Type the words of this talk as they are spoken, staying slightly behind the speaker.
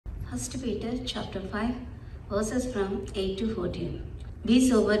1 Peter chapter 5, verses from 8 to 14. Be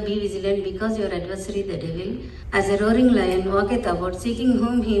sober, be vigilant, because your adversary the devil, as a roaring lion, walketh about, seeking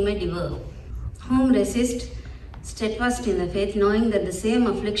whom he may devour. Whom resist, steadfast in the faith, knowing that the same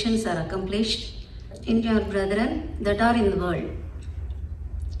afflictions are accomplished in your brethren that are in the world.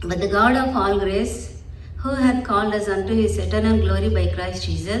 But the God of all grace, who hath called us unto his eternal glory by Christ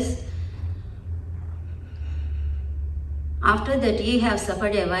Jesus, after that ye have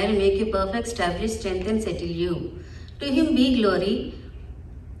suffered a while, make you perfect, establish, strengthen, settle you. To him be glory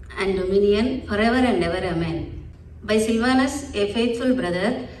and dominion forever and ever. Amen. By Silvanus, a faithful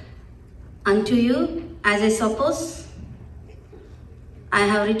brother, unto you, as I suppose, I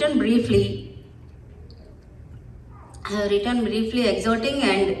have written briefly, exhorting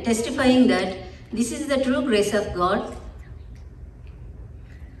and testifying that this is the true grace of God,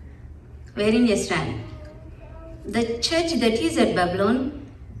 wherein ye stand. The church that is at Babylon,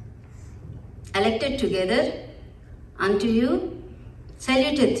 elected together unto you,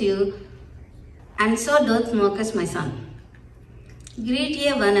 saluteth you, and so doth Marcus my son. Greet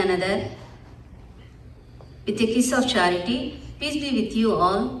ye one another with a kiss of charity. Peace be with you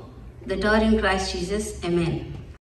all that are in Christ Jesus. Amen.